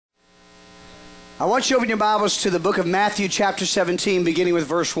I want you to open your Bibles to the book of Matthew chapter 17, beginning with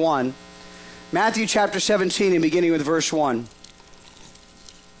verse 1. Matthew chapter 17 and beginning with verse 1.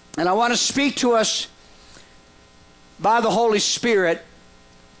 And I want to speak to us by the Holy Spirit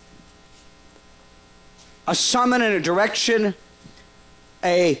a summon and a direction,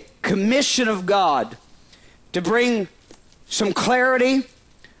 a commission of God to bring some clarity,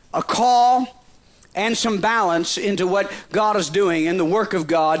 a call, and some balance into what God is doing in the work of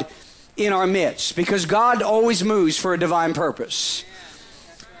God in our midst. Because God always moves for a divine purpose.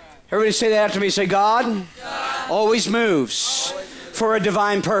 Everybody say that after me. Say, God always moves for a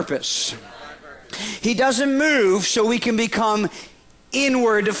divine purpose. He doesn't move so we can become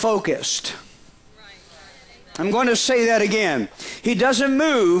inward focused. I'm going to say that again. He doesn't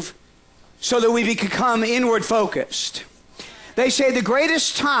move so that we become inward focused. They say the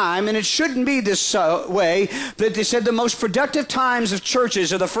greatest time, and it shouldn't be this way, but they said the most productive times of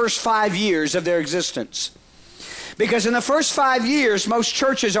churches are the first 5 years of their existence. Because in the first 5 years, most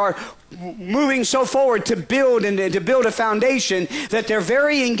churches are moving so forward to build and to build a foundation that they're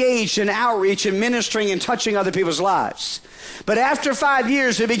very engaged in outreach and ministering and touching other people's lives. But after 5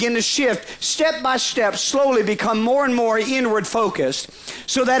 years, they begin to shift step by step, slowly become more and more inward focused,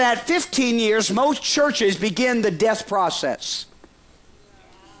 so that at 15 years, most churches begin the death process.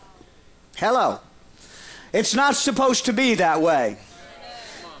 Hello. It's not supposed to be that way.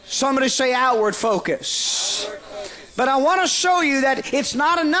 Somebody say outward focus. But I want to show you that it's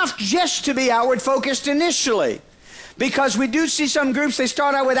not enough just to be outward focused initially. Because we do see some groups, they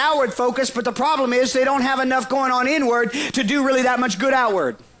start out with outward focus, but the problem is they don't have enough going on inward to do really that much good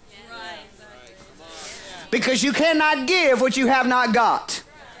outward. Because you cannot give what you have not got.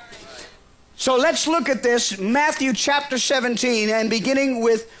 So let's look at this, Matthew chapter 17, and beginning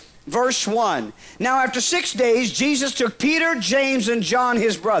with verse 1. Now after 6 days, Jesus took Peter, James, and John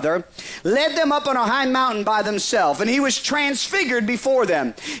his brother, led them up on a high mountain by themselves, and he was transfigured before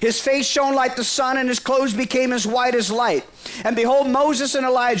them. His face shone like the sun, and his clothes became as white as light. And behold, Moses and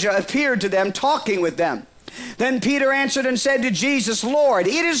Elijah appeared to them, talking with them. Then Peter answered and said to Jesus, Lord,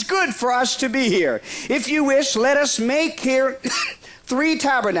 it is good for us to be here. If you wish, let us make here 3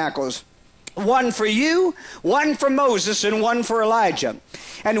 tabernacles. One for you, one for Moses, and one for Elijah.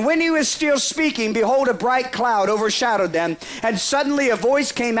 And when he was still speaking, behold, a bright cloud overshadowed them, and suddenly a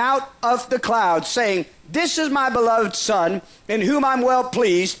voice came out of the cloud, saying, This is my beloved Son, in whom I'm well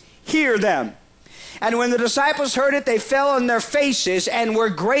pleased. Hear them. And when the disciples heard it, they fell on their faces and were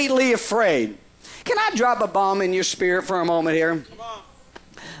greatly afraid. Can I drop a bomb in your spirit for a moment here?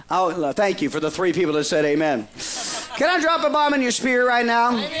 Oh, thank you for the 3 people that said amen. Can I drop a bomb in your spirit right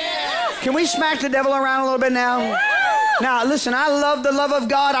now? Amen. Can we smack the devil around a little bit now? Now, listen, I love the love of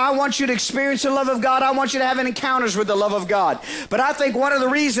God. I want you to experience the love of God. I want you to have encounters with the love of God. But I think one of the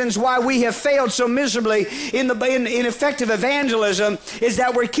reasons why we have failed so miserably in effective evangelism is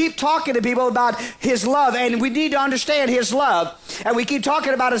that we keep talking to people about His love, and we need to understand His love. And we keep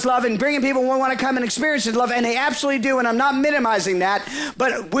talking about His love and bringing people who want to come and experience His love, and they absolutely do, and I'm not minimizing that.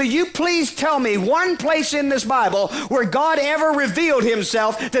 But will you please tell me one place in this Bible where God ever revealed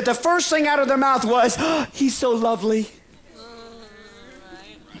Himself that the first thing out of their mouth was, oh, He's so lovely.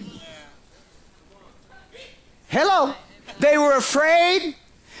 Hello. They were afraid.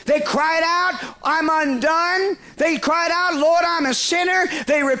 They cried out, I'm undone. They cried out, Lord, I'm a sinner.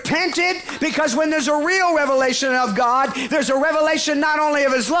 They repented, because when there's a real revelation of God, there's a revelation not only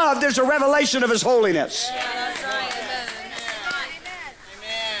of His love, there's a revelation of His holiness. Yeah, that's right.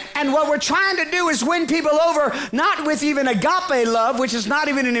 And what we're trying to do is win people over, not with even agape love, which is not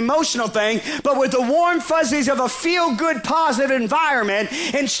even an emotional thing, but with the warm fuzzies of a feel-good, positive environment,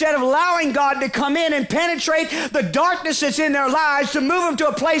 instead of allowing God to come in and penetrate the darkness that's in their lives, to move them to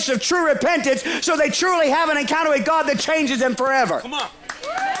a place of true repentance so they truly have an encounter with God that changes them forever. Come on.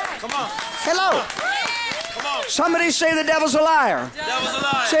 Come on. Hello. Come on. Somebody say the devil's a liar. Devil's a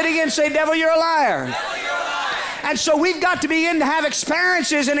liar. Say it again. Say, devil, you're a liar. Devil, you're a liar. And so we've got to begin to have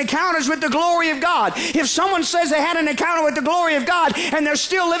experiences and encounters with the glory of God. If someone says they had an encounter with the glory of God and they're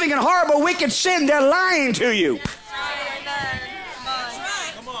still living in horrible, wicked sin, they're lying to you.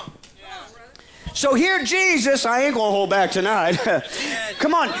 Come on. So here Jesus, I ain't going to hold back tonight.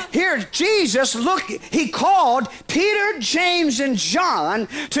 Come on. Here Jesus, look, He called Peter, James, and John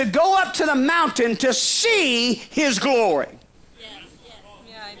to go up to the mountain to see His glory.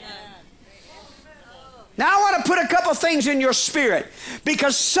 Now I want to put a couple things in your spirit,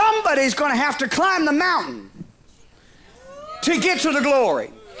 because somebody's going to have to climb the mountain to get to the glory.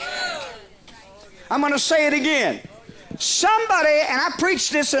 I'm going to say it again. Somebody, and I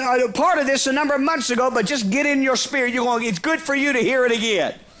preached this, a part of this a number of months ago, but just get in your spirit. It's good for you to hear it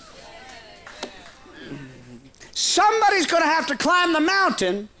again. somebody's going to have to climb the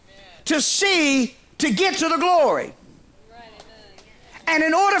mountain to get to the glory. And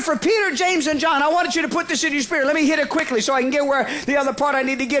in order for Peter, James, and John, I wanted you to put this in your spirit. Let me hit it quickly so I can get where the other part I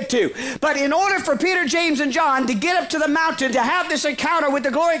need to get to. But in order for Peter, James, and John to get up to the mountain to have this encounter with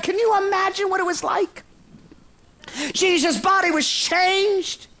the glory, can you imagine what it was like? Jesus' body was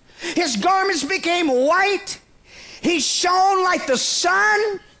changed. His garments became white. He shone like the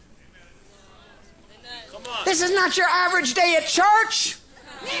sun. This is not your average day at church.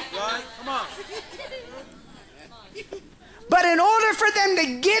 Right? Come on. But in order for them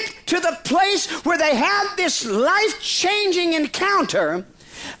to get to the place where they had this life-changing encounter,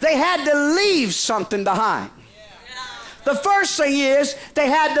 they had to leave something behind. The first thing is they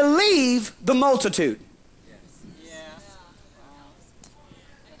had to leave the multitude.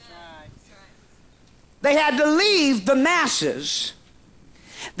 They had to leave the masses.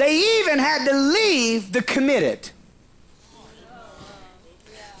 They even had to leave the committed.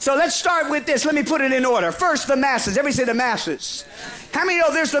 So let's start with this. Let me put it in order. First, the masses. Everybody say the masses. How many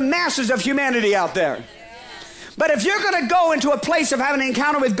know there's the masses of humanity out there? But if you're going to go into a place of having an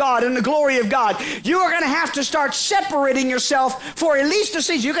encounter with God and the glory of God, you are going to have to start separating yourself for at least a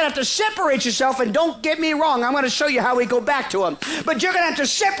season. You're going to have to separate yourself, and don't get me wrong, I'm going to show you how we go back to them. But you're going to have to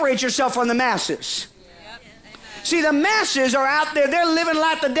separate yourself from the masses. See, the masses are out there. They're living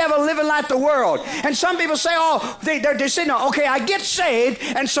like the devil, living like the world. And some people say, oh, they're saying, no, okay, I get saved,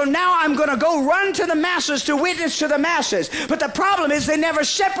 and so now I'm going to go run to the masses to witness to the masses. But the problem is they never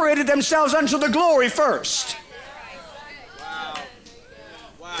separated themselves unto the glory first.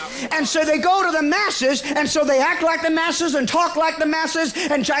 And so they go to the masses, and so they act like the masses and talk like the masses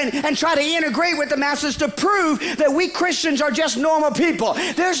and try to integrate with the masses to prove that we Christians are just normal people.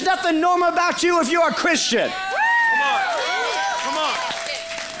 There's nothing normal about you if you're a Christian. Come on. Come on.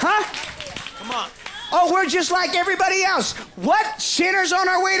 Huh? Come on. Oh, we're just like everybody else. What? Sinners on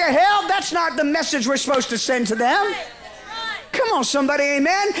our way to hell? That's not the message we're supposed to send to them. Come on, somebody,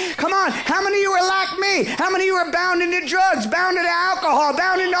 amen? Come on. How many of you are like me? How many of you are bound into drugs, bound into alcohol,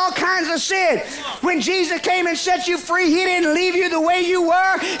 bound into all kinds of sin? When Jesus came and set you free, he didn't leave you the way you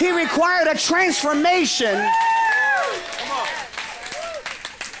were. He required a transformation.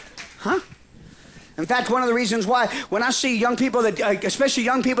 Huh? In fact, one of the reasons why when I see young people that, especially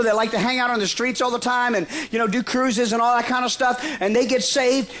young people that like to hang out on the streets all the time and, do cruises and all that kind of stuff, and they get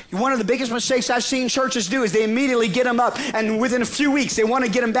saved, one of the biggest mistakes I've seen churches do is they immediately get them up, and within a few weeks, they want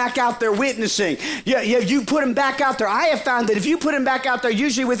to get them back out there witnessing. You put them back out there. I have found that if you put them back out there,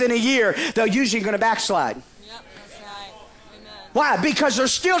 usually within a year, they're usually going to backslide. Why? Because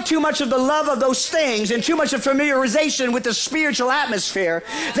there's still too much of the love of those things and too much of familiarization with the spiritual atmosphere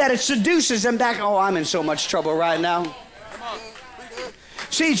that it seduces them back. Oh, I'm in so much trouble right now.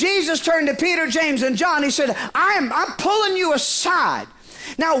 See, Jesus turned to Peter, James, and John. He said, I'm pulling you aside.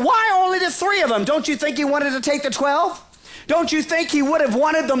 Now, why only the three of them? Don't you think he wanted to take the 12? Don't you think he would have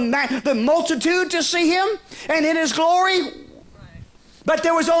wanted the multitude to see him and in his glory? But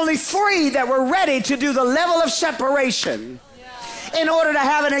there was only three that were ready to do the level of separation in order to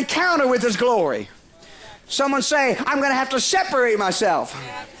have an encounter with his glory. Someone say, I'm going to have to separate myself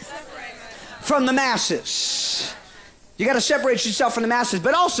from the masses. You got to separate yourself from the masses,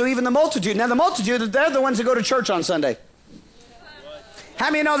 but also even the multitude. Now the multitude, they're the ones that go to church on Sunday.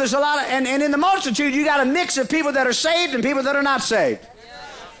 How many know there's a lot of, and in the multitude you got a mix of people that are saved and people that are not saved.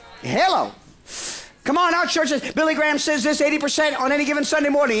 Hello. Come on, our churches, Billy Graham says this, 80% on any given Sunday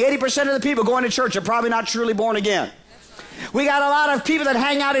morning, 80% of the people going to church are probably not truly born again. We got a lot of people that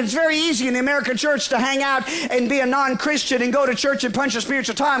hang out. It's very easy in the American church to hang out and be a non-Christian and go to church and punch a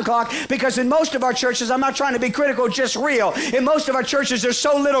spiritual time clock, because in most of our churches, I'm not trying to be critical, just real. In most of our churches, there's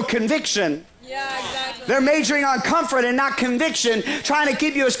so little conviction. Yeah, exactly. They're majoring on comfort and not conviction, trying to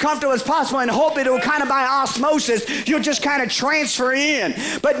keep you as comfortable as possible and hope it will kind of by osmosis, you'll just kind of transfer in.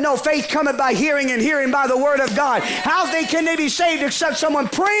 But no, faith cometh by hearing, and hearing by the word of God. How can they be saved except someone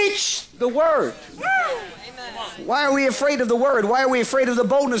preach the word? Why are we afraid of the word? Why are we afraid of the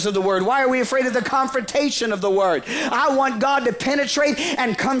boldness of the word? Why are we afraid of the confrontation of the word? I want God to penetrate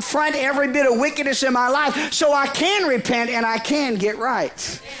and confront every bit of wickedness in my life so I can repent and I can get right.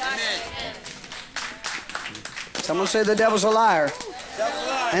 Someone say the devil's a liar.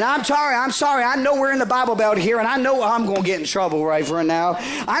 And I'm sorry, I know we're in the Bible Belt here, and I know I'm going to get in trouble right for now.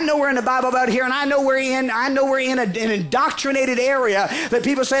 I know we're in the Bible Belt here, and I know we're in an indoctrinated area that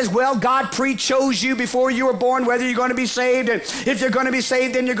people says, well, God pre-chose you before you were born, whether you're going to be saved, and if you're going to be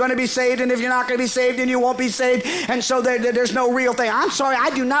saved, then you're going to be saved, and if you're not going to be saved, then you won't be saved, and so there's no real thing. I'm sorry,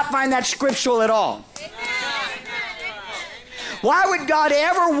 I do not find that scriptural at all. Why would God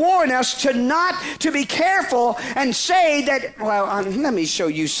ever warn us to be careful and say that, well, let me show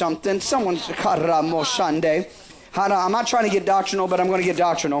you something. Someone's Sunday. I'm not trying to get doctrinal, but I'm going to get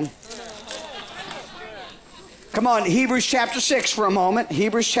doctrinal. Come on, Hebrews chapter 6 for a moment.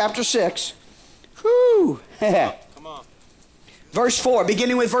 Hebrews chapter 6. Whoo. Come on. Verse 4,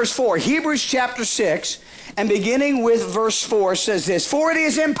 beginning with verse 4. Hebrews chapter 6 and beginning with verse 4 says this. For it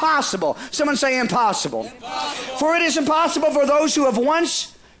is impossible. Someone say impossible. Impossible. For it is impossible for those who were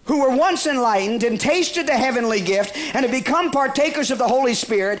once enlightened and tasted the heavenly gift and have become partakers of the Holy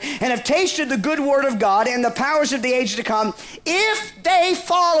Spirit and have tasted the good word of God and the powers of the age to come, if they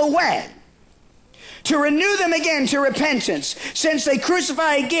fall away, to renew them again to repentance, since they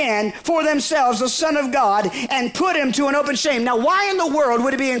crucify again for themselves the Son of God and put him to an open shame. Now, why in the world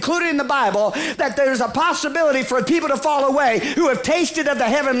would it be included in the Bible that there's a possibility for people to fall away who have tasted of the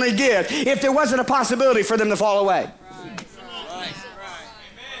heavenly gift if there wasn't a possibility for them to fall away? Right.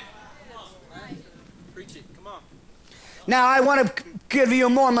 Amen. Preach it. Come on. Now, I want to give you a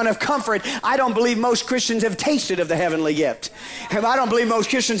moment of comfort. I don't believe most Christians have tasted of the heavenly gift. I don't believe most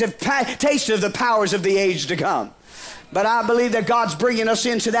Christians have tasted of the powers of the age to come. But I believe that God's bringing us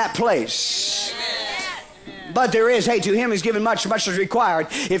into that place. But there is, to him is given much, much is required.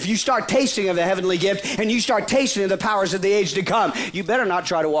 If you start tasting of the heavenly gift and you start tasting of the powers of the age to come, you better not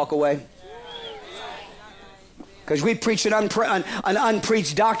try to walk away. Because we preach an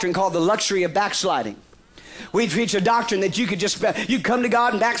unpreached doctrine called the luxury of backsliding. We preach a doctrine that you come to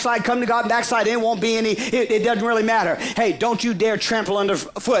God and backslide, come to God and backslide, and it won't be any, it doesn't really matter. Hey, don't you dare trample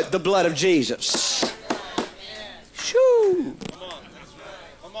underfoot the blood of Jesus. Shoo.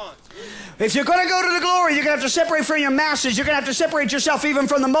 Come on. If you're going to go to the glory, you're going to have to separate from your masses. You're going to have to separate yourself even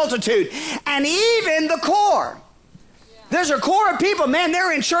from the multitude and even the core. There's a core of people, man,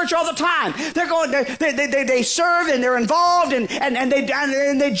 they're in church all the time. They serve and they're involved and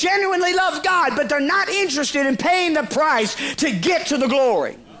they genuinely love God, but they're not interested in paying the price to get to the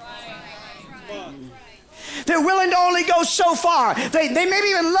glory. They're willing to only go so far. They maybe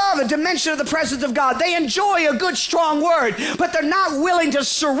even love a dimension of the presence of God. They enjoy a good, strong word, but they're not willing to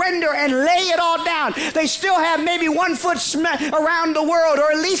surrender and lay it all down. They still have maybe 1 foot around the world,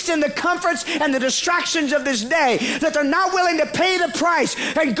 or at least in the comforts and the distractions of this day, that they're not willing to pay the price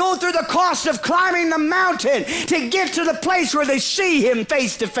and go through the cost of climbing the mountain to get to the place where they see him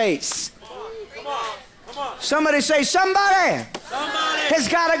face to face. Come on. Somebody say, somebody has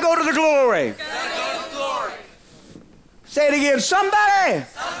got to go to the glory. Say it again. Somebody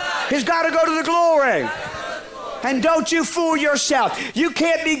has got to go to the glory. And don't you fool yourself. You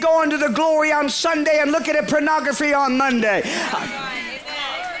can't be going to the glory on Sunday and looking at pornography on Monday.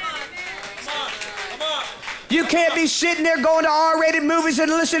 You can't be sitting there going to R-rated movies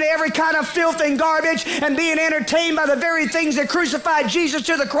and listening to every kind of filth and garbage and being entertained by the very things that crucified Jesus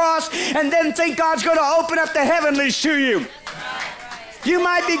to the cross and then think God's going to open up the heavenlies to you. You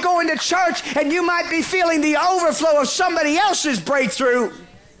might be going to church and you might be feeling the overflow of somebody else's breakthrough.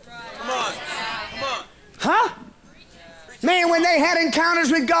 Come on. Huh? Man, when they had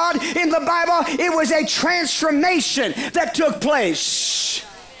encounters with God in the Bible, it was a transformation that took place.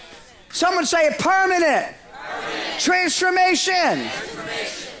 Someone say permanent. Transformation.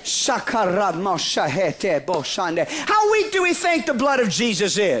 How weak do we think the blood of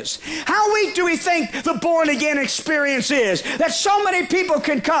Jesus is? How weak do we think the born again experience is? That so many people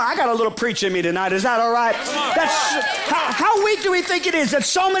can come. I got a little preach in me tonight. Is that all right? How weak do we think it is that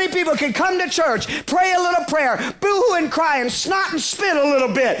so many people can come to church, pray a little prayer, boo-hoo and cry and snot and spit a little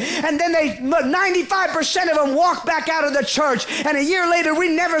bit, and then 95% of them walk back out of the church, and a year later we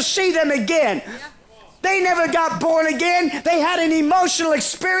never see them again. They never got born again. They had an emotional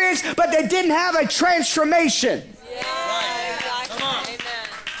experience, but they didn't have a transformation. Yeah, exactly.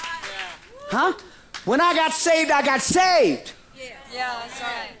 Come on. Huh? When I got saved, I got saved. Yeah, that's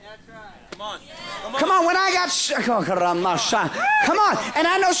right. Come on. Come on, when I got come on. And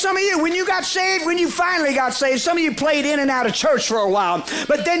I know some of you, when you got saved, when you finally got saved, some of you played in and out of church for a while.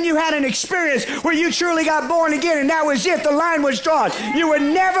 But then you had an experience where you truly got born again, and that was it. The line was drawn. You were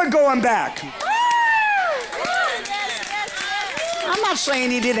never going back. I'm not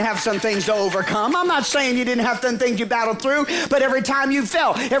saying you didn't have some things to overcome. I'm not saying you didn't have some things you battled through. But every time you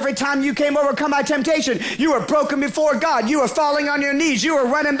fell, every time you came overcome by temptation, you were broken before God. You were falling on your knees. You were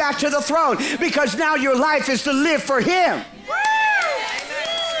running back to the throne because now your life is to live for Him.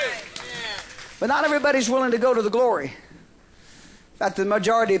 But not everybody's willing to go to the glory. In fact, the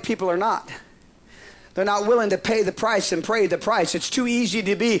majority of people are not. They're not willing to pay the price and pay the price. It's too easy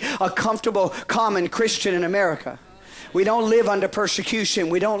to be a comfortable, common Christian in America. We don't live under persecution.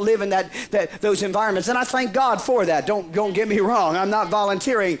 We don't live in those environments. And I thank God for that. Don't get me wrong. I'm not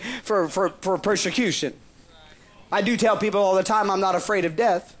volunteering for persecution. I do tell people all the time I'm not afraid of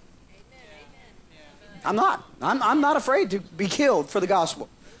death. I'm not. I'm not afraid to be killed for the gospel.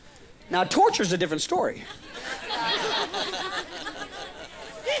 Now, torture is a different story.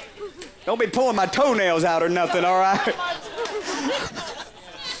 Don't be pulling my toenails out or nothing, all right?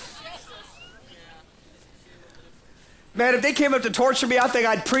 Man, if they came up to torture me, I think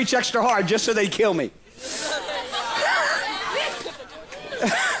I'd preach extra hard just so they'd kill me.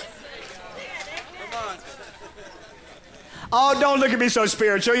 Oh, don't look at me so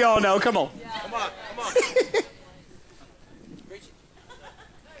spiritual. Y'all know. Come on. Come on.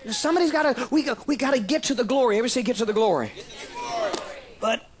 Somebody's got to, we got to get to the glory. Everybody say, get to the glory.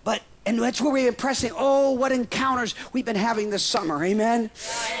 But, and that's where we're impressing. Oh, what encounters we've been having this summer. Amen.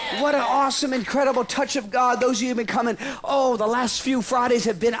 What an awesome, incredible touch of God. Those of you who've been coming, oh, the last few Fridays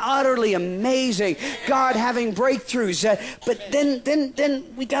have been utterly amazing. God having breakthroughs. But then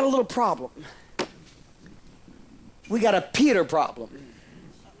we got a little problem. We got a Peter problem.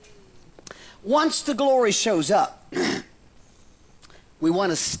 Once the glory shows up, we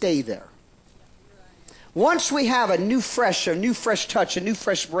want to stay there. Once we have a new fresh touch, a new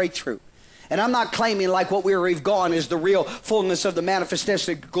fresh breakthrough, and I'm not claiming like what we've gone is the real fullness of the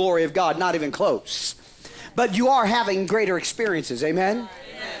manifestation of the glory of God, not even close. But you are having greater experiences, amen? Amen.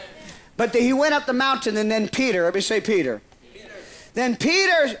 But he went up the mountain, and then Peter, everybody say Peter. Then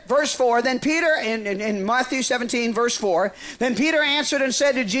Peter, verse 4, then Peter, in Matthew 17, verse 4, then Peter answered and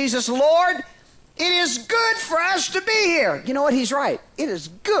said to Jesus, Lord, it is good for us to be here. You know what? He's right. It is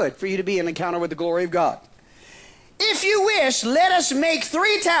good for you to be in an encounter with the glory of God. If you wish, let us make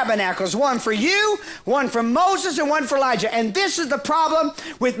 3 tabernacles, one for you, one for Moses, and one for Elijah. And this is the problem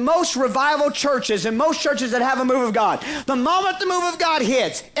with most revival churches and most churches that have a move of God. The moment the move of God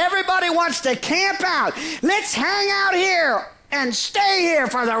hits, everybody wants to camp out. Let's hang out here and stay here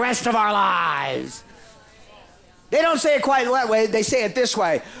for the rest of our lives. They don't say it quite that way. They say it this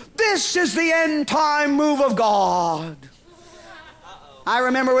way. This is the end time move of God. I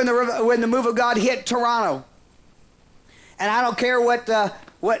remember when the move of God hit Toronto. And I don't care what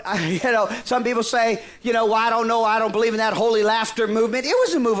some people say, well, I don't know, I don't believe in that holy laughter movement. It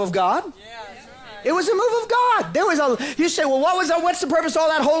was a move of God. It was a move of God. You say, well, what's the purpose of all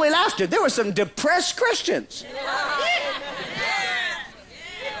that holy laughter? There were some depressed Christians.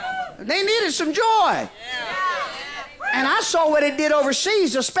 They needed some joy. And I saw what it did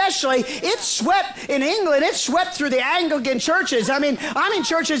overseas, especially. It swept in England. It swept through the Anglican churches. I'm in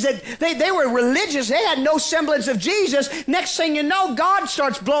churches that they were religious. They had no semblance of Jesus. Next thing you know, God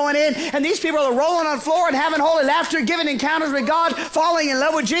starts blowing in, and these people are rolling on the floor and having holy laughter, giving encounters with God, falling in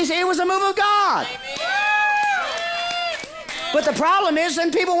love with Jesus. It was a move of God. But the problem is,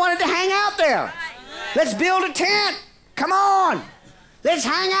 then people wanted to hang out there. Let's build a tent. Come on. Let's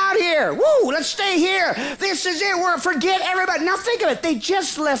hang out here. Woo, let's stay here. This is it. Forget everybody. Now think of it. They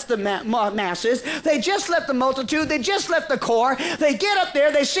just left the masses. They just left the multitude. They just left the core. They get up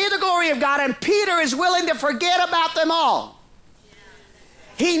there. They see the glory of God, and Peter is willing to forget about them all.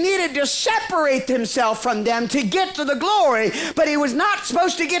 He needed to separate himself from them to get to the glory, but he was not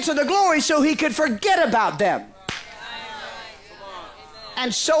supposed to get to the glory so he could forget about them.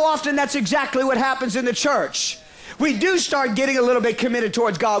 And so often that's exactly what happens in the church. We do start getting a little bit committed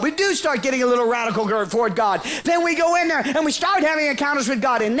towards God. We do start getting a little radical toward God. Then we go in there and we start having encounters with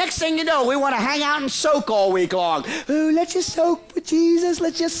God. And next thing you know, we want to hang out and soak all week long. Oh, let's just soak with Jesus.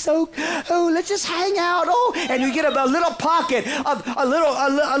 Let's just soak. Oh, let's just hang out. Oh, and you get a little pocket of a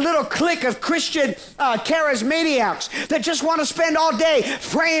little clique of Christian charismaniacs that just want to spend all day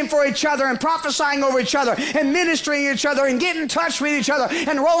praying for each other and prophesying over each other and ministering to each other and getting in touch with each other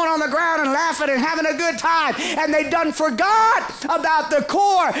and rolling on the ground and laughing and having a good time. And they done forgot about the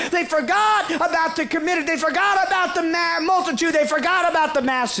core. They forgot about the committed. They forgot about the multitude. They forgot about the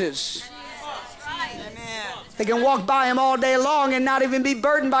masses. They can walk by him all day long and not even be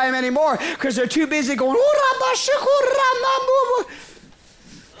burdened by him anymore because they're too busy going, come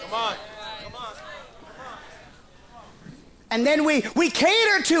on. And then we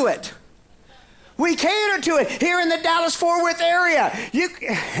cater to it. We cater to it here in the Dallas-Fort Worth area.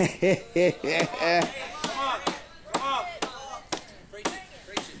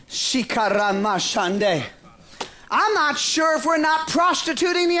 Shikaramashande. I'm not sure if we're not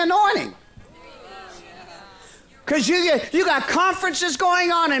prostituting the anointing. Because you got conferences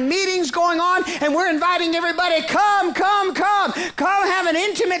going on and meetings going on, and we're inviting everybody, come have an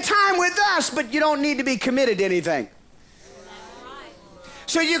intimate time with us, but you don't need to be committed to anything.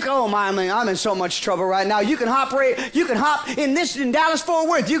 So you go, oh my, I'm in so much trouble right now. You can hop in Dallas Fort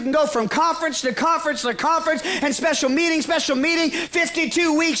Worth. You can go from conference to conference to conference and special meeting,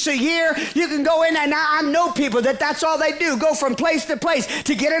 52 weeks a year. You can go in, and I know people that's all they do. Go from place to place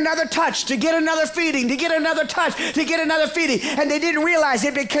to get another touch, to get another feeding, to get another touch, to get another feeding. And they didn't realize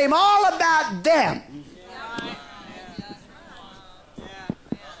it became all about them.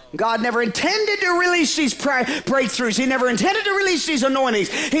 God never intended to release these breakthroughs. He never intended to release these anointings.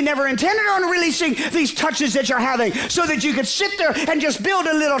 He never intended on releasing these touches that you're having so that you could sit there and just build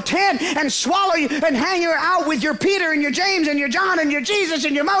a little tent and swallow you and hang you out with your Peter and your James and your John and your Jesus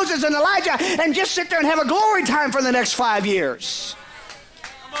and your Moses and Elijah and just sit there and have a glory time for the next 5 years.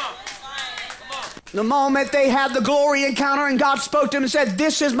 The moment they had the glory encounter and God spoke to him and said,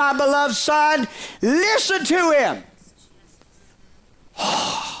 "This is my beloved son, listen to him."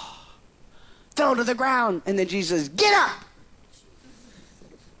 Fell to the ground. And then Jesus says, "Get up."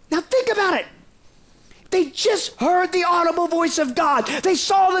 Now think about it. They just heard the audible voice of God. They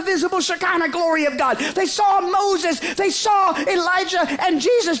saw the visible Shekinah glory of God. They saw Moses. They saw Elijah. And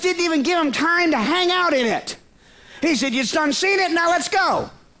Jesus didn't even give them time to hang out in it. He said, "You've done seen it, now let's go."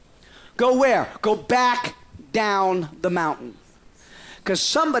 Go where? Go back down the mountain. Because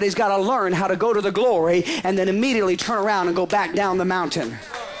somebody's got to learn how to go to the glory and then immediately turn around and go back down the mountain.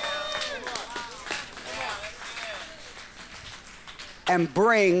 And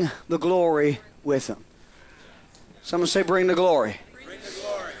bring the glory with them. Someone say, bring the glory. Bring the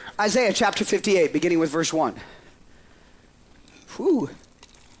glory. Isaiah chapter 58, beginning with verse 1. Whew.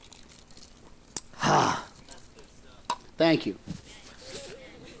 Thank you.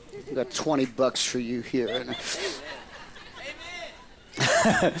 I've got $20 for you here.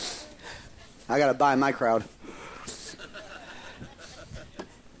 I got to buy my crowd.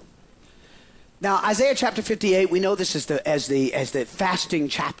 Now, Isaiah chapter 58, we know this is as the fasting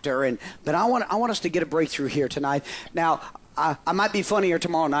chapter, but I want us to get a breakthrough here tonight. Now, I might be funnier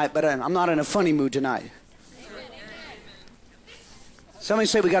tomorrow night, but I'm not in a funny mood tonight. Somebody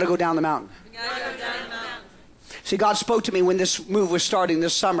say we got to go down the mountain. See, God spoke to me when this move was starting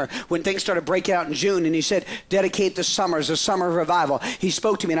this summer, when things started breaking out in June, and he said, dedicate the summer as a summer of revival. He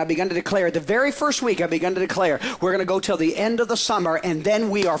spoke to me, and I began to declare, the very first week I began to declare, we're going to go till the end of the summer, and then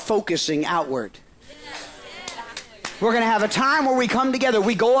we are focusing outward. We're going to have a time where we come together.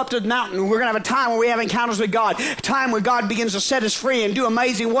 We go up to the mountain. We're going to have a time where we have encounters with God. A time where God begins to set us free and do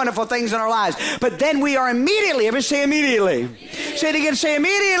amazing, wonderful things in our lives. But then we are immediately, everybody say immediately. Say it again, say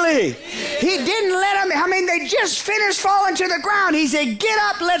immediately. He didn't let them, they just finished falling to the ground. He said, get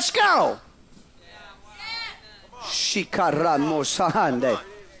up, let's go.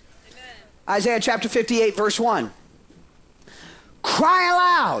 Isaiah chapter 58, verse 1. Cry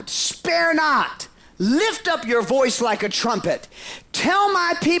aloud, spare not. Lift up your voice like a trumpet. Tell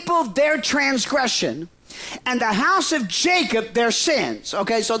my people their transgression and the house of Jacob their sins.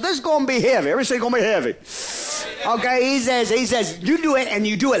 Okay, so this is going to be heavy. Everybody say it's going to be heavy. Okay, he says, you do it and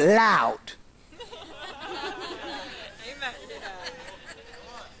you do it loud.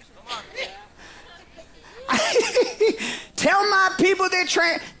 Tell my people their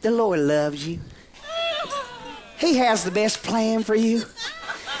the Lord loves you. He has the best plan for you.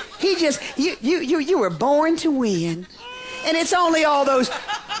 He just, you were born to win. And it's only all those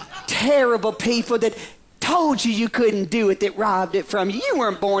terrible people that told you couldn't do it that robbed it from you. You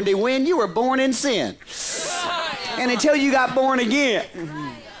weren't born to win. You were born in sin. And until you got born again.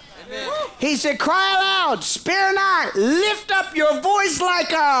 He said, cry aloud, spare not, lift up your voice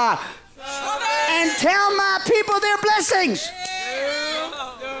like a, and tell my people their blessings.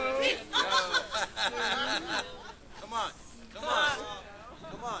 Come on, come on.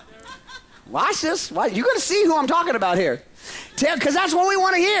 Watch this. You're going to see who I'm talking about here. Because that's what we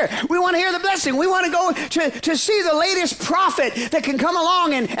want to hear. We want to hear the blessing. We want to go to see the latest prophet that can come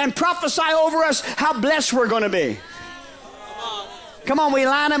along and prophesy over us how blessed we're going to be. Come on, we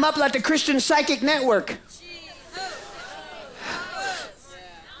line them up like the Christian Psychic Network.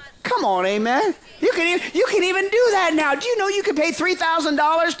 Come on, amen. You can even do that now. Do you know you can pay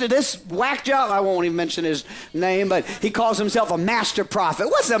 $3,000 to this whack job? I won't even mention his name, but he calls himself a master prophet.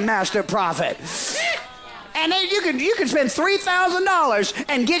 What's a master prophet? And then you can spend $3,000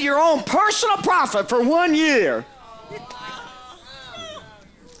 and get your own personal prophet for 1 year.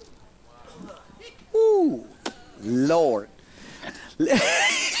 Ooh, Lord.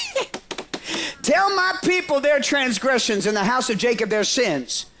 Tell my people their transgressions and the house of Jacob their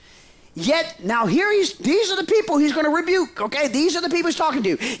sins. Yet, now these are the people he's going to rebuke, okay? These are the people he's talking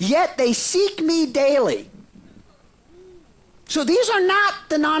to. Yet they seek me daily. So these are not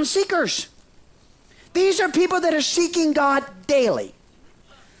the non-seekers. These are people that are seeking God daily.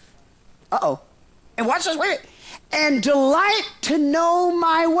 Uh-oh. And watch this, wait. And delight to know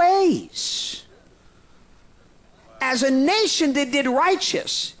my ways. As a nation that did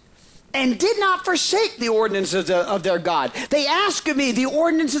righteous and did not forsake the ordinances of their God. They ask of me the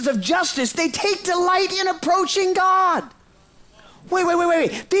ordinances of justice. They take delight in approaching God.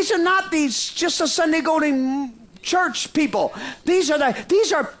 Wait. These are not just a Sunday go to church people. These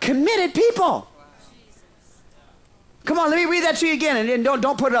are committed people. Come on, let me read that to you again, and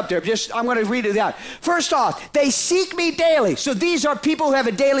don't put it up there. I'm going to read it out. First off, they seek me daily. So these are people who have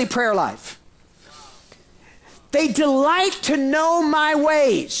a daily prayer life. They delight to know my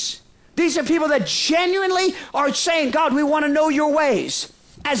ways. These are people that genuinely are saying, God, we want to know your ways.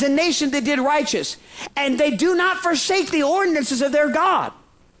 As a nation that did righteous. And they do not forsake the ordinances of their God.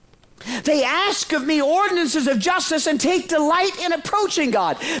 They ask of me ordinances of justice and take delight in approaching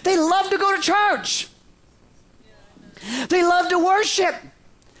God. They love to go to church. They love to worship.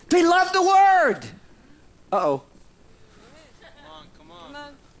 They love the Word. Uh-oh. Come on.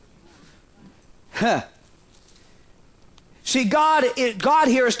 Huh. See, God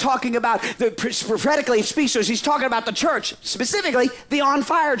here is talking about, prophetically he speaks to us, he's talking about the church, specifically the on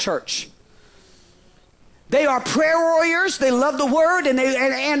fire church. They are prayer warriors, they love the Word, and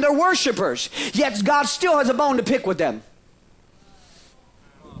they're worshipers. Yet God still has a bone to pick with them.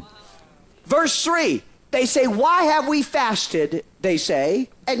 Verse 3, they say, why have we fasted, they say,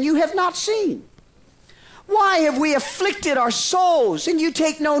 and you have not seen? Why have we afflicted our souls, and you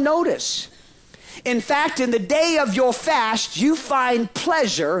take no notice? In fact, in the day of your fast, you find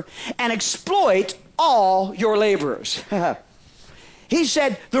pleasure and exploit all your laborers. He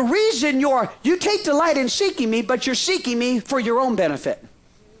said, the reason you take delight in seeking me, but you're seeking me for your own benefit.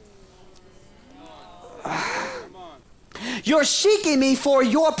 You're seeking me for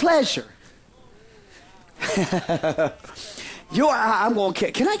your pleasure. I'm going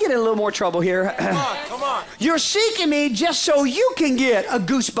to, can I get in a little more trouble here? Come on. You're seeking me just so you can get a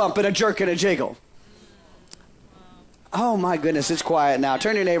goosebump and a jerk and a jiggle. Oh my goodness, it's quiet now.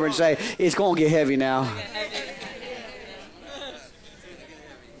 Turn to your neighbor and say, it's going to get heavy now.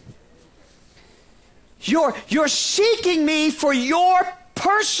 You're seeking me for your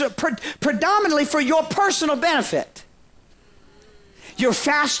predominantly for your personal benefit. You're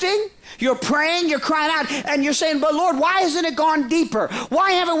fasting, you're praying, you're crying out, and you're saying, but Lord, why hasn't it gone deeper?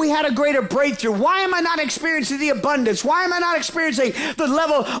 Why haven't we had a greater breakthrough? Why am I not experiencing the abundance? Why am I not experiencing the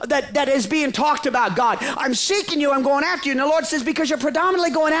level that is being talked about, God? I'm seeking you, I'm going after you. And the Lord says, because you're predominantly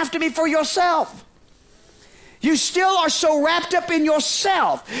going after me for yourself. You still are so wrapped up in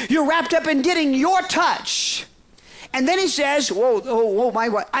yourself. You're wrapped up in getting your touch. And then he says, whoa,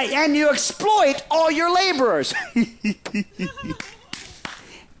 and you exploit all your laborers.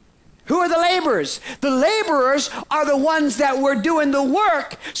 Who are the laborers? The laborers are the ones that were doing the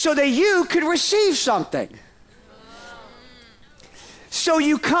work so that you could receive something. So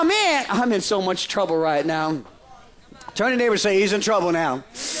you come in. I'm in so much trouble right now. Turn to your neighbor and say, he's in trouble now.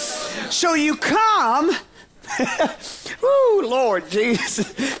 So you come. Ooh, Lord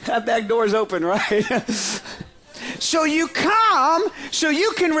Jesus. That back door's open, right? So you come so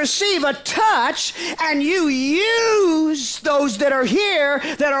you can receive a touch, and you use those that are here,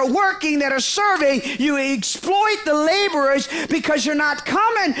 that are working, that are serving. You exploit the laborers because you're not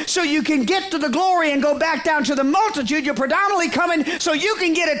coming so you can get to the glory and go back down to the multitude. You're predominantly coming so you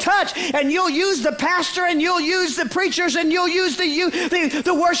can get a touch, and you'll use the pastor, and you'll use the preachers, and you'll use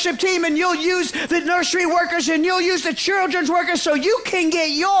the worship team, and you'll use the nursery workers, and you'll use the children's workers so you can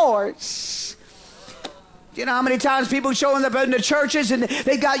get yours. You know how many times people showing up in the churches and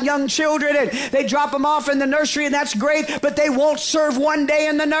they got young children and they drop them off in the nursery, and that's great, but they won't serve one day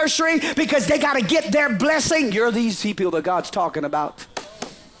in the nursery because they got to get their blessing. You're these people that God's talking about.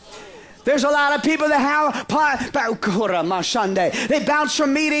 There's a lot of people that have, they bounce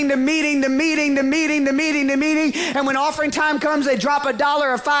from meeting to meeting to meeting to meeting to meeting to meeting, and when offering time comes, they drop $1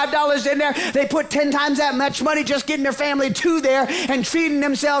 or $5 in there. They put 10 times that much money just getting their family to there and feeding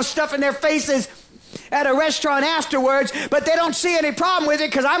themselves, stuffing their faces at a restaurant afterwards, but they don't see any problem with it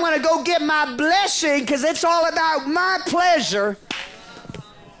because I'm going to go get my blessing because it's all about my pleasure.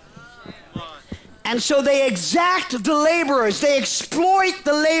 And so they exact the laborers. They exploit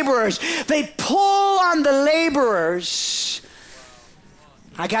the laborers. They pull on the laborers.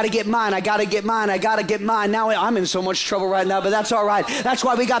 I got to get mine. I got to get mine. I got to get mine. Now I'm in so much trouble right now, but that's all right. That's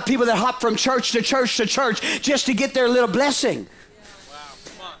why we got people that hop from church to church to church just to get their little blessing.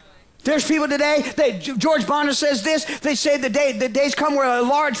 There's people today, George Bonner says this, they say the days come where a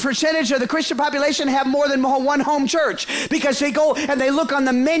large percentage of the Christian population have more than one home church because they go and they look on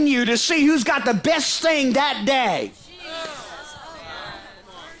the menu to see who's got the best thing that day.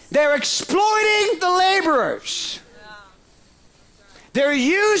 They're exploiting the laborers. They're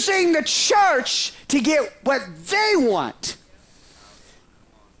using the church to get what they want.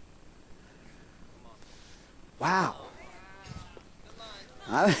 Wow.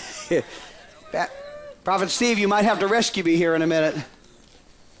 Prophet Steve, you might have to rescue me here in a minute.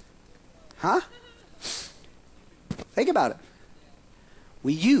 Huh? Think about it.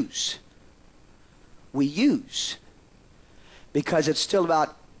 We use because it's still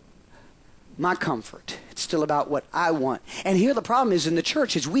about my comfort. It's still about what I want. And here the problem is in the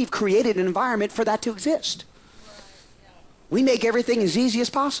church is we've created an environment for that to exist. We make everything as easy as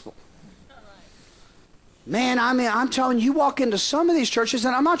possible. Man, I mean, I'm telling you, you walk into some of these churches,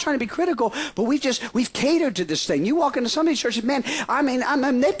 and I'm not trying to be critical, but we've catered to this thing. You walk into some of these churches, man, I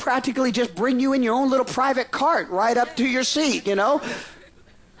mean, they practically just bring you in your own little private cart right up to your seat, you know?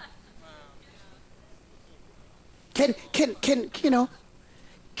 Can you know?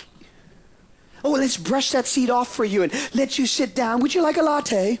 Oh, let's brush that seat off for you and let you sit down. Would you like a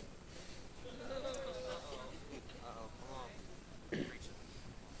latte?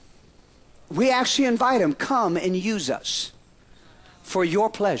 We actually invite them, come and use us for your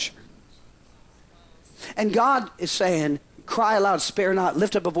pleasure. And God is saying, cry aloud, spare not,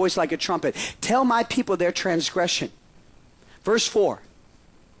 lift up a voice like a trumpet. Tell my people their transgression. Verse 4.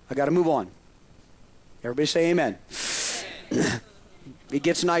 I got to move on. Everybody say amen. It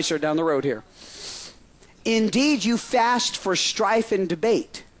gets nicer down the road here. Indeed, you fast for strife and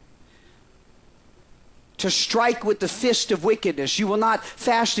debate, to strike with the fist of wickedness. You will not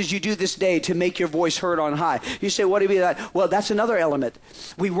fast as you do this day to make your voice heard on high. You say, what do you mean that? Well, that's another element.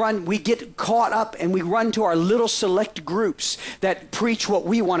 We get caught up and we run to our little select groups that preach what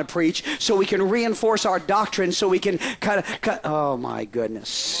we want to preach so we can reinforce our doctrine so we can oh my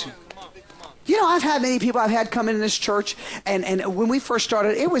goodness. You know, I've had many people I've had come into this church, and when we first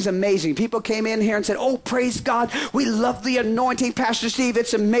started, it was amazing. People came in here and said, oh, praise God, we love the anointing, Pastor Steve,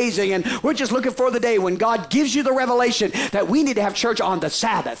 it's amazing, and we're just looking for the day when God gives you the revelation that we need to have church on the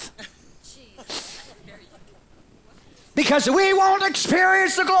Sabbath. Because we won't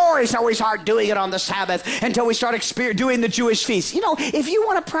experience the glory, so we start doing it on the Sabbath until we start doing the Jewish feast. You know, if you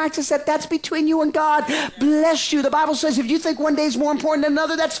want to practice that, that's between you and God. Bless you. The Bible says if you think one day is more important than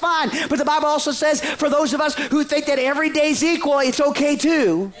another, that's fine. But the Bible also says for those of us who think that every day is equal, it's okay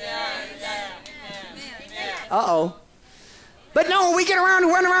too. Uh-oh. But no, we get around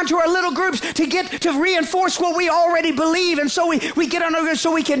and run around to our little groups to reinforce what we already believe, and so we get on over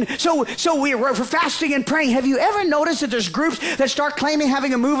so we're fasting and praying. Have you ever noticed that there's groups that start claiming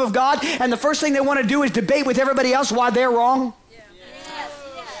having a move of God, and the first thing they want to do is debate with everybody else why they're wrong?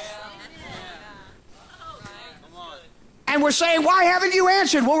 And we're saying, why haven't you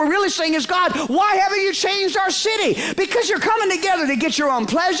answered? What we're really saying is, God, why haven't you changed our city? Because you're coming together to get your own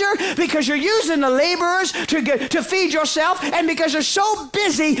pleasure, because you're using the laborers to feed yourself, and because you're so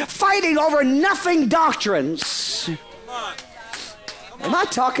busy fighting over nothing doctrines. Am I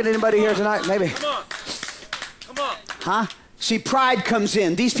talking to anybody here tonight? Maybe. Come on. Huh? See, pride comes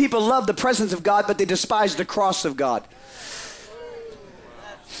in. These people love the presence of God, but they despise the cross of God.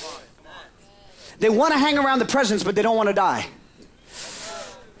 They want to hang around the presence, but they don't want to die.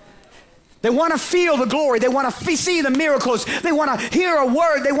 They want to feel the glory. They want to see the miracles. They want to hear a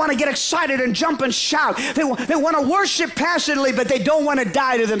word. They want to get excited and jump and shout. They want to worship passionately, but they don't want to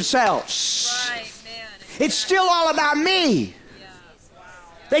die to themselves. Right, man. It's still all about me.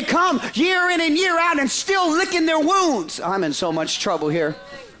 They come year in and year out and still licking their wounds. I'm in so much trouble here.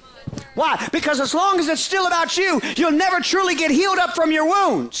 Why? Because as long as it's still about you, you'll never truly get healed up from your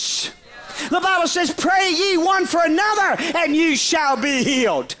wounds. The Bible says, pray ye one for another, and ye shall be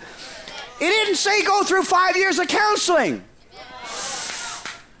healed. It didn't say go through 5 years of counseling.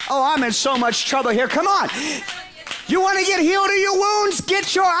 Oh, I'm in so much trouble here. Come on. You want to get healed of your wounds?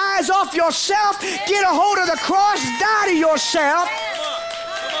 Get your eyes off yourself. Get a hold of the cross. Die to yourself.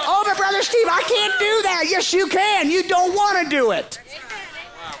 Oh, but Brother Steve, I can't do that. Yes, you can. You don't want to do it.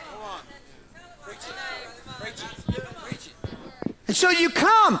 And so you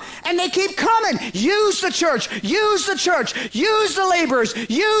come, and they keep coming. Use the church, use the laborers,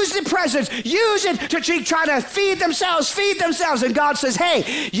 use the presence, use it to try to feed themselves. And God says,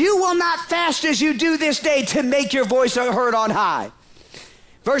 hey, you will not fast as you do this day to make your voice heard on high.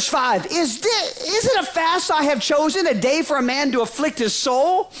 Verse 5, is it a fast I have chosen, a day for a man to afflict his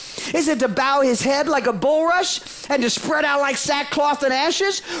soul? Is it to bow his head like a bulrush and to spread out like sackcloth and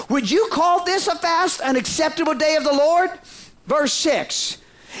ashes? Would you call this a fast, an acceptable day of the Lord? Verse 6,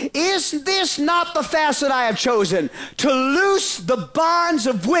 is this not the fast that I have chosen, to loose the bonds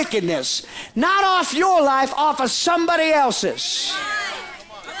of wickedness, not off your life, off of somebody else's?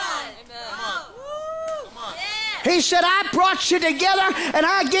 He said, I brought you together and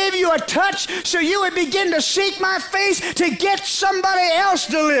I gave you a touch so you would begin to seek my face to get somebody else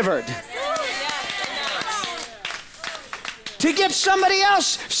delivered. To get somebody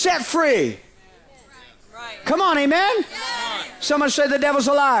else set free. Come on, amen? Someone say the devil's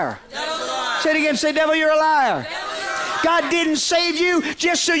a liar. Say it again, say devil, you're a liar. God didn't save you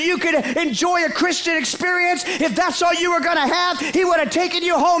just so you could enjoy a Christian experience. If that's all you were going to have, He would have taken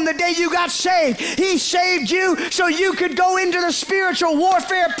you home the day you got saved. He saved you so you could go into the spiritual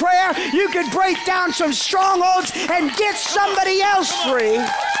warfare prayer. You could break down some strongholds and get somebody else free.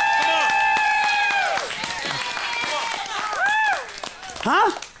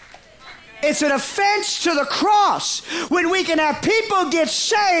 Huh? It's an offense to the cross when we can have people get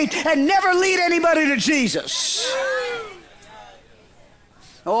saved and never lead anybody to Jesus.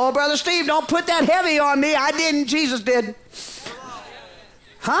 Oh, Brother Steve, don't put that heavy on me. I didn't, Jesus did.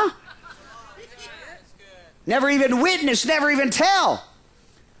 Huh? Never even witness, never even tell.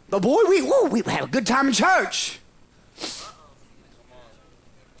 But boy, we have a good time in church.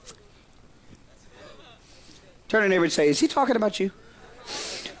 Turn to your neighbor and say, is he talking about you?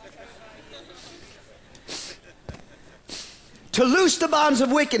 To loose the bonds of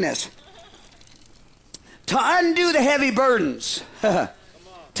wickedness. To undo the heavy burdens.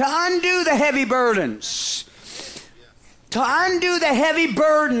 To undo the heavy burdens. To undo the heavy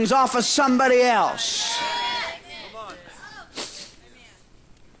burdens off of somebody else.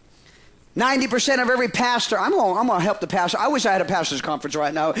 90% of every pastor, I'm going to help the pastor. I wish I had a pastor's conference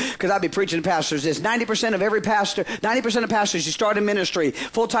right now because I'd be preaching to pastors this. 90% of every pastor, 90% of pastors who start a ministry,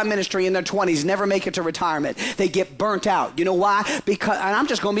 full-time ministry in their 20s, never make it to retirement. They get burnt out. You know why? Because, and I'm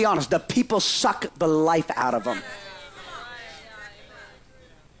just going to be honest, the people suck the life out of them.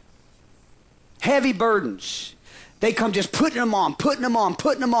 Heavy burdens. They come just putting them on.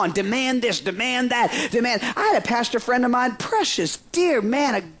 Demand this, demand that, demand. I had a pastor friend of mine, precious, dear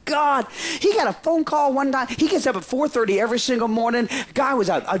man of God. He got a phone call one time. He gets up at 4:30 every single morning. Guy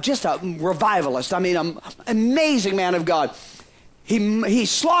was just a revivalist. I mean, an amazing man of God. He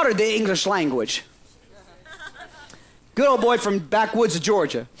slaughtered the English language. Good old boy from backwoods of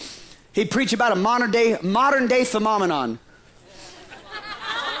Georgia. He'd preach about a modern day phenomenon.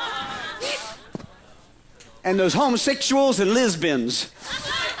 And those homosexuals and lesbians.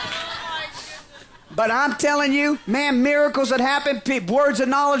 But I'm telling you, man, miracles that happen, words of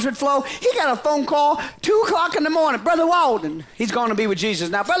knowledge would flow. He got a phone call, 2 o'clock in the morning. Brother Walden, he's going to be with Jesus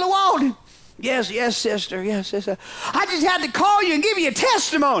now. Brother Walden, yes, sister, yes, sister. I just had to call you and give you a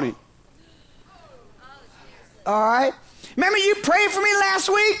testimony. All right. Remember you prayed for me last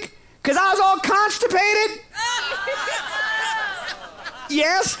week? Because I was all constipated?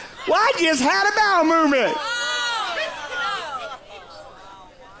 Yes. Well, I just had a bowel movement.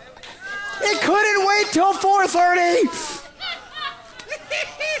 It couldn't wait till 4:30.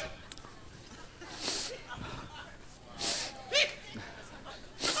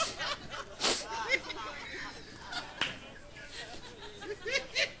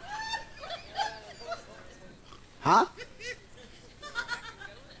 Huh?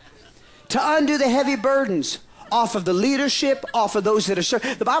 To undo the heavy burdens off of the leadership, off of those that are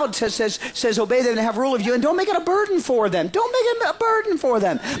serving. The Bible says obey them and have rule of you, and don't make it a burden for them. Don't make it a burden for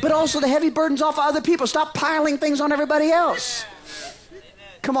them. But also the heavy burdens off of other people. Stop piling things on everybody else.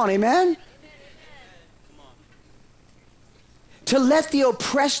 Come on, amen? To let the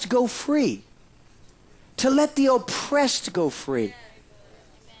oppressed go free. To let the oppressed go free.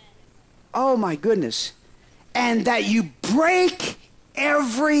 Oh my goodness. And that you break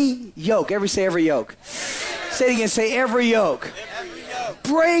every yoke. Everybody say every yoke. Say it again, say every yoke. Every yoke.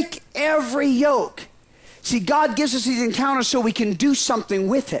 Break every yoke. See, God gives us these encounters so we can do something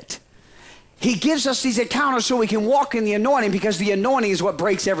with it. He gives us these encounters so we can walk in the anointing, because the anointing is what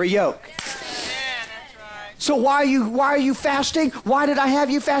breaks every yoke. Yeah, that's right. So why are you fasting? Why did I have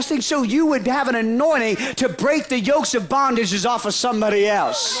you fasting? So you would have an anointing to break the yokes of bondages off of somebody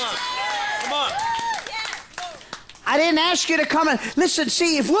else. Come on. I didn't ask you to come and listen.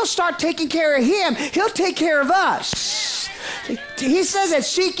 See, if we'll start taking care of Him, He'll take care of us. He says that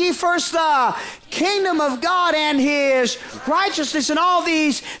seek ye first the kingdom of God and His righteousness, and all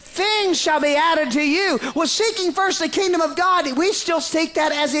these things shall be added to you. Well, seeking first the kingdom of God, we still take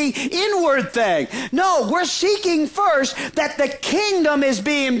that as an inward thing. No, we're seeking first that the kingdom is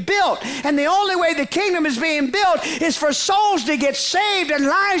being built. And the only way the kingdom is being built is for souls to get saved and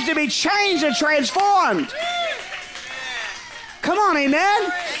lives to be changed and transformed. Come on,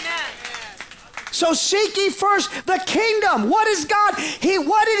 amen? So seek ye first the kingdom. What is God?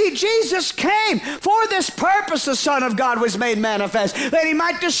 What did He Jesus came. For this purpose the Son of God was made manifest, that he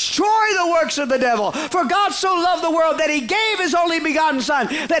might destroy the works of the devil. For God so loved the world that he gave his only begotten Son,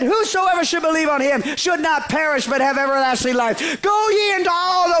 that whosoever should believe on him should not perish but have everlasting life. Go ye into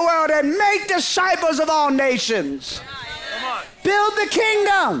all the world and make disciples of all nations. Build the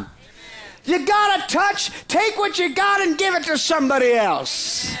kingdom. You got to touch, take what you got and give it to somebody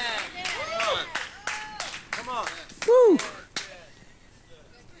else. Come on. Woo.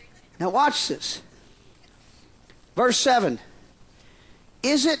 Now watch this. Verse 7.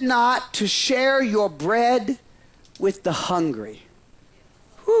 Is it not to share your bread with the hungry?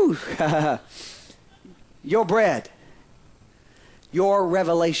 Whew. Your bread. Your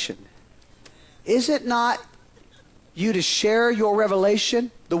revelation. Is it not you to share your revelation,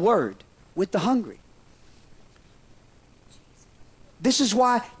 the word, with the hungry? This is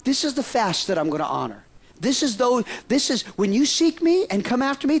why, this is the fast that I'm going to honor. This is when you seek me and come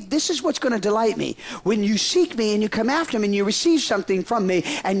after me, this is what's going to delight me. When you seek me and you come after me and you receive something from me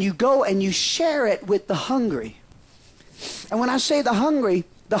and you go and you share it with the hungry. And when I say the hungry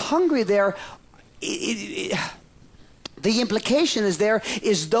there, the implication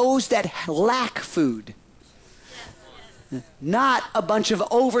is those that lack food. Not a bunch of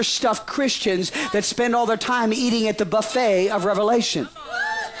overstuffed Christians that spend all their time eating at the buffet of Revelation.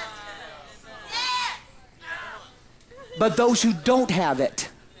 But those who don't have it,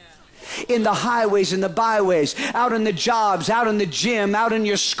 in the highways and the byways, out in the jobs, out in the gym, out in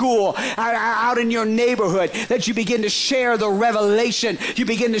your school, out in your neighborhood, that you begin to share the revelation. You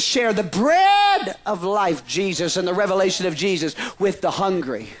begin to share the bread of life, Jesus, and the revelation of Jesus with the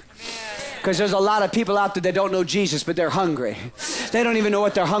hungry. Because there's a lot of people out there that don't know Jesus, but they're hungry. They don't even know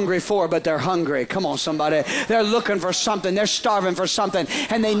what they're hungry for, but they're hungry. Come on, somebody. They're looking for something. They're starving for something.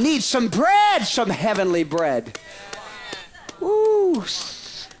 And they need some bread, some heavenly bread. Ooh.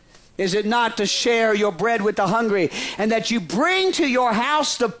 Is it not to share your bread with the hungry, and that you bring to your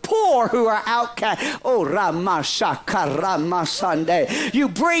house the poor who are outcast? Oh, Ramashaka Ramasande. You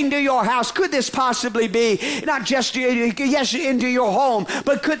bring to your house. Could this possibly be not just yes into your home,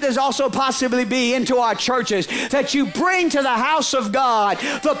 but could this also possibly be into our churches? That you bring to the house of God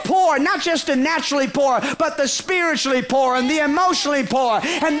the poor, not just the naturally poor, but the spiritually poor and the emotionally poor,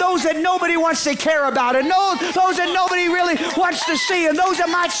 and those that nobody wants to care about, and those that nobody really wants to see, and those that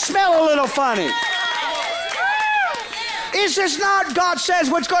might smell a little funny. Is this not, God says,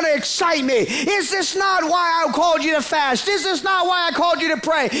 what's going to excite me? Is this not why I called you to fast? Is this not why I called you to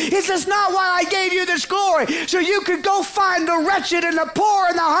pray? Is this not why I gave you this glory? So you could go find the wretched and the poor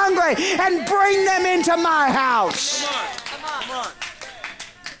and the hungry and bring them into my house. Come on.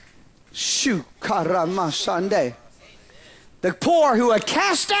 Shoo, karama Sunday. The poor who are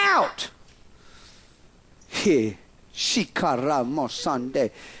cast out. He, shikaramo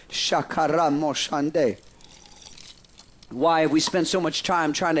Sunday. Shakaramo Sunday. Why have we spent so much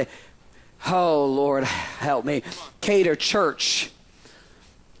time trying to, oh Lord, help me, cater church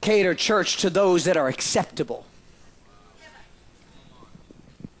to those that are acceptable?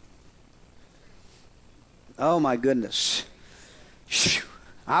 Oh my goodness.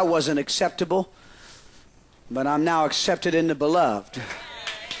 I wasn't acceptable, but I'm now accepted in the beloved.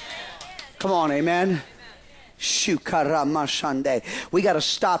 Come on, amen. We got to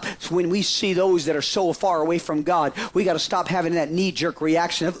stop when we see those that are so far away from God. We got to stop having that knee-jerk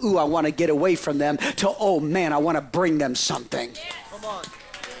reaction of, ooh, I want to get away from them, to, oh man, I want to bring them something. Come on.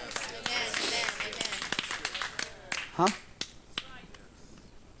 Huh?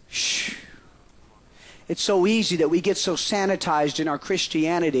 It's so easy that we get so sanitized in our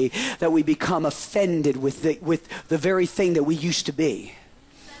Christianity that we become offended with the very thing that we used to be.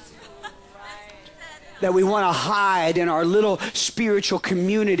 That we want to hide in our little spiritual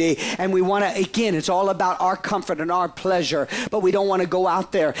community, and we want to, again, it's all about our comfort and our pleasure, but we don't want to go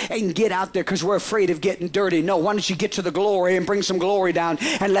out there and get out there because we're afraid of getting dirty. No, why don't you get to the glory and bring some glory down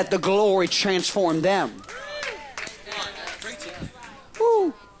and let the glory transform them?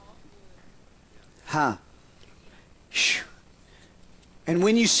 Woo. Huh. And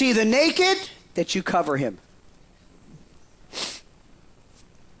when you see the naked, that you cover him.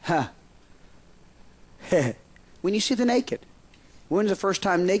 Huh. When you see the naked. When's the first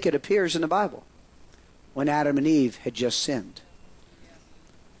time naked appears in the Bible? When Adam and Eve had just sinned.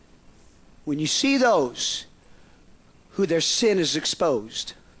 When you see those who their sin is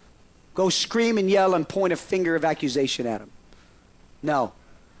exposed, go scream and yell and point a finger of accusation at them. No.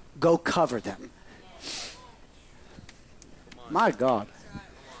 Go cover them. My God.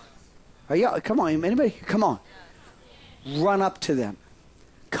 Are you, come on, anybody? Come on. Run up to them.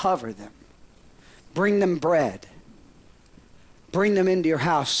 Cover them. Bring them bread. Bring them into your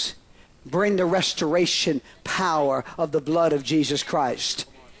house. Bring the restoration power of the blood of Jesus Christ.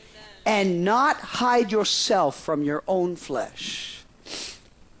 And not hide yourself from your own flesh.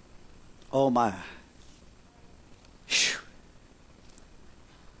 Oh my. Whew.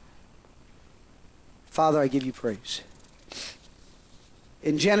 Father, I give you praise.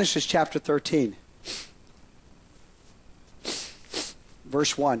 In Genesis chapter 13,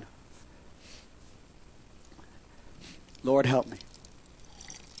 verse 1. Lord, help me.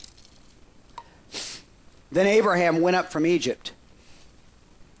 Then Abraham went up from Egypt,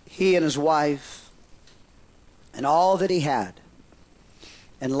 he and his wife, and all that he had,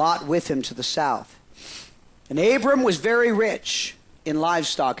 and Lot with him to the south. And Abram was very rich in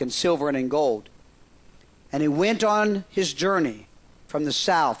livestock and silver and in gold. And he went on his journey from the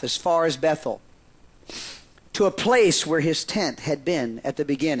south as far as Bethel, to a place where his tent had been at the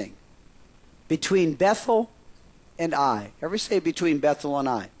beginning, between Bethel and Ai. Everybody say between Bethel and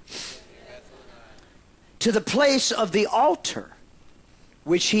Ai. To the place of the altar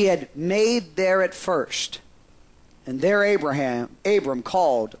which he had made there at first. And there Abram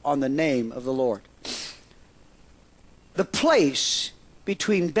called on the name of the Lord. The place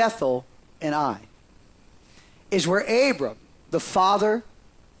between Bethel and Ai is where Abram, the father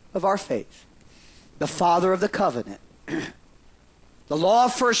of our faith, the father of the covenant, the law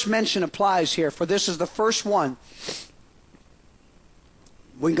of first mention applies here, for this is the first one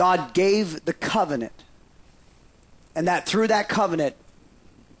when God gave the covenant, and that through that covenant,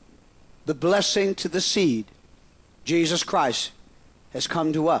 the blessing to the seed, Jesus Christ, has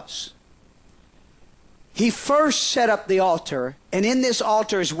come to us. He first set up the altar, and in this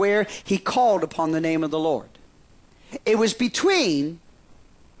altar is where he called upon the name of the Lord. It was between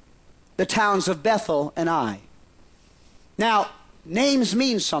the towns of Bethel and Ai. Now, names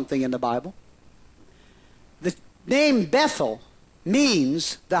mean something in the Bible. The name Bethel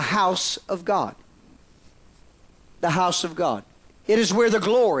means the house of God. The house of God. It is where the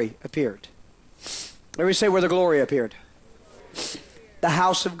glory appeared. Everybody say where the glory appeared. The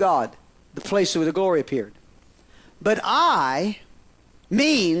house of God. The place where the glory appeared. But Ai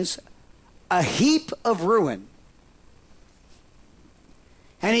means a heap of ruin.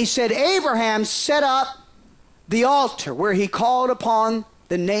 And he said, Abraham set up the altar where he called upon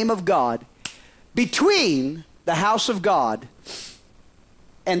the name of God between the house of God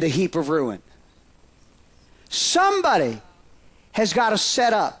and the heap of ruin. Somebody has got to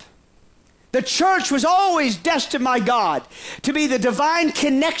set up. The church was always destined by God to be the divine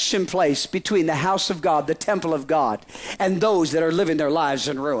connection place between the house of God, the temple of God, and those that are living their lives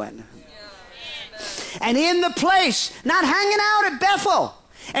in ruin. And in the place, not hanging out at Bethel,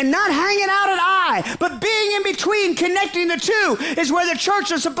 and not hanging out at Ai, but being in between, connecting the two, is where the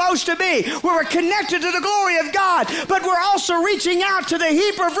church is supposed to be, where we're connected to the glory of God, but we're also reaching out to the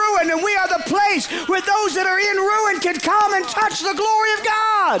heap of ruin, and we are the place where those that are in ruin can come and touch the glory of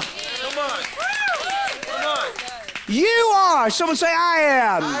God. Come on. Come on. You are, someone say, I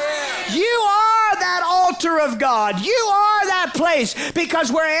am. You are that altar of God. You are that place,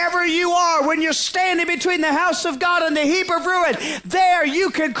 because wherever you are, when you're standing between the house of God and the heap of ruin, there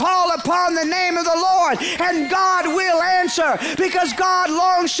you can call upon the name of the Lord, and God will answer, because God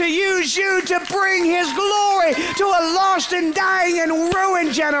longs to use you to bring his glory to a lost and dying and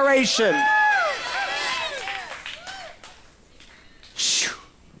ruined generation.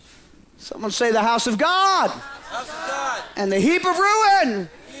 Someone say the house of God. House of God. And the heap of ruin.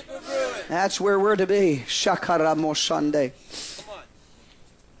 Heap of ruin. That's where we're to be. Shakaramo Sunday. Come on.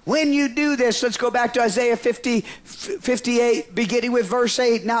 When you do this, let's go back to Isaiah 58, beginning with verse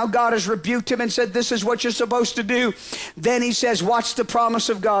 8. Now God has rebuked him and said, this is what you're supposed to do. Then he says, watch the promise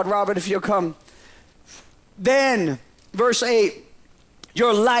of God. Robert, if you'll come. Then, verse 8,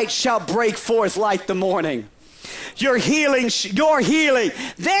 your light shall break forth like the morning. Your healing.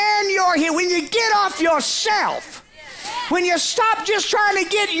 Then your healing. When you get off yourself, when you stop just trying to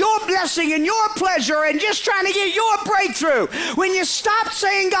get your blessing and your pleasure and just trying to get your breakthrough, when you stop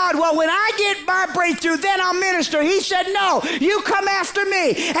saying, God, well, when I get my breakthrough, then I'll minister. He said, no, you come after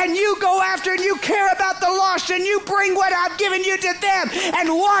me, and you go after, and you care about the lost, and you bring what I've given you to them, and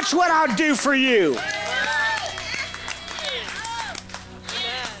watch what I'll do for you.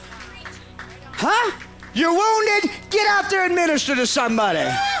 Huh? You're wounded? Get out there and minister to somebody.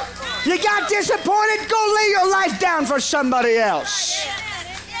 You got disappointed? Go lay your life down for somebody else.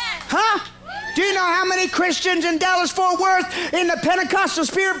 Huh? Do you know how many Christians in Dallas-Fort Worth in the Pentecostal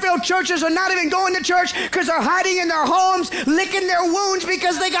Spirit-filled churches are not even going to church because they're hiding in their homes, licking their wounds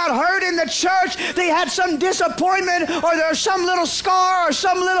because they got hurt in the church, they had some disappointment, or there's some little scar or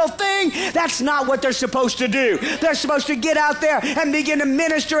some little thing? That's not what they're supposed to do. They're supposed to get out there and begin to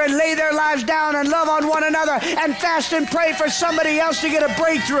minister and lay their lives down and love on one another and fast and pray for somebody else to get a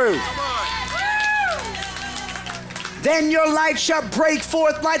breakthrough. Then your light shall break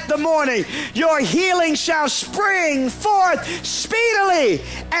forth like the morning. Your healing shall spring forth speedily,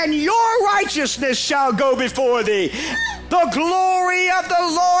 and your righteousness shall go before thee. The glory of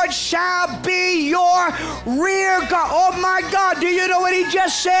the Lord shall be your rear guard. Oh my God, do you know what he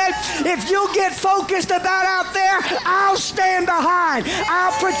just said? If you get focused about out there, I'll stand behind.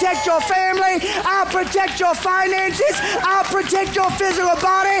 I'll protect your family. I'll protect your finances. I'll protect your physical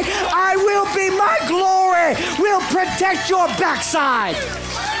body. I will be, my glory will protect your backside.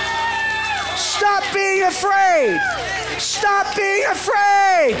 Stop being afraid. Stop being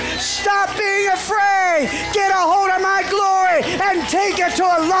afraid. Stop being afraid. Get a hold of my glory and take it to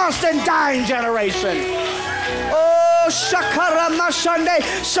a lost and dying generation. Oh, Shakara Mashande.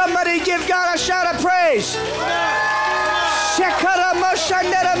 Somebody give God a shout of praise. Shakara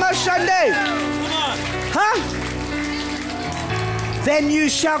Mashande. Huh? Then you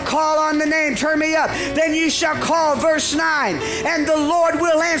shall call on the name. Turn me up. Then you shall call, verse 9, and the Lord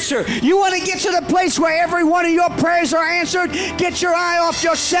will answer. You want to get to the place where every one of your prayers are answered? Get your eye off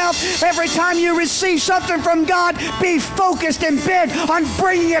yourself. Every time you receive something from God, be focused and bent on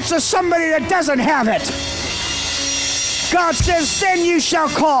bringing it to somebody that doesn't have it. God says, then you shall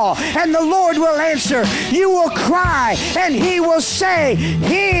call, and the Lord will answer. You will cry, and he will say,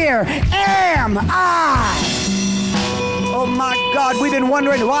 here am I. Oh my God, we've been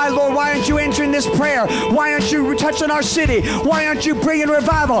wondering, why, Lord, why aren't you answering this prayer? Why aren't you touching our city? Why aren't you bringing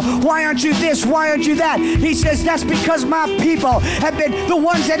revival? Why aren't you this? Why aren't you that? He says, that's because my people have been, the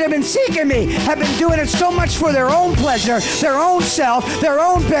ones that have been seeking me, have been doing it so much for their own pleasure, their own self, their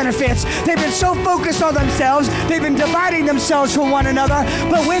own benefits. They've been so focused on themselves, they've been dividing themselves from one another.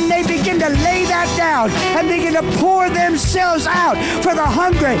 But when they begin to lay that down and begin to pour themselves out for the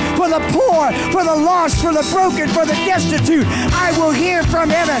hungry, for the poor, for the lost, for the broken, for the destitute, I will hear from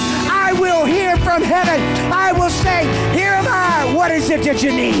heaven. I will hear from heaven. I will say, here am I. What is it that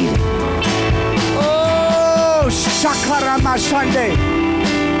you need? Oh, Shakarama Sunday.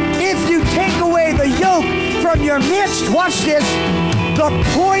 If you take away the yoke from your midst, watch this, the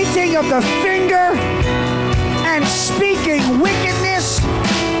pointing of the finger and speaking wickedness,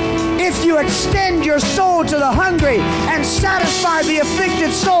 if you extend your soul to the hungry and satisfy the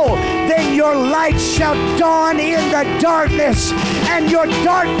afflicted soul, then your light shall dawn in the darkness. And your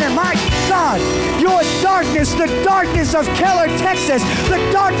darkness, my God, your darkness, the darkness of Keller, Texas, the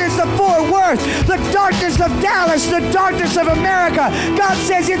darkness of Fort Worth, the darkness of Dallas, the darkness of America, God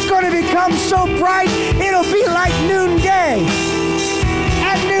says it's going to become so bright, it'll be like noonday.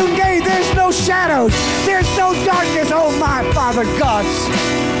 At noonday, there's no shadows. There's no darkness. Oh, my Father God.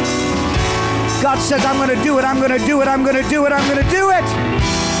 God says, I'm going to do it, I'm going to do it, I'm going to do it, I'm going to do it.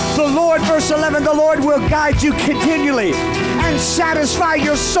 The Lord, verse 11, the Lord will guide you continually and satisfy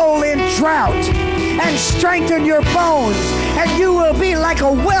your soul in drought and strengthen your bones. And you will be like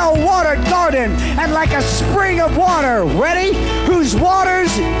a well-watered garden and like a spring of water. Ready? Whose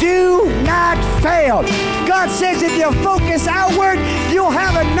waters do not fail. God says if you focus outward, you'll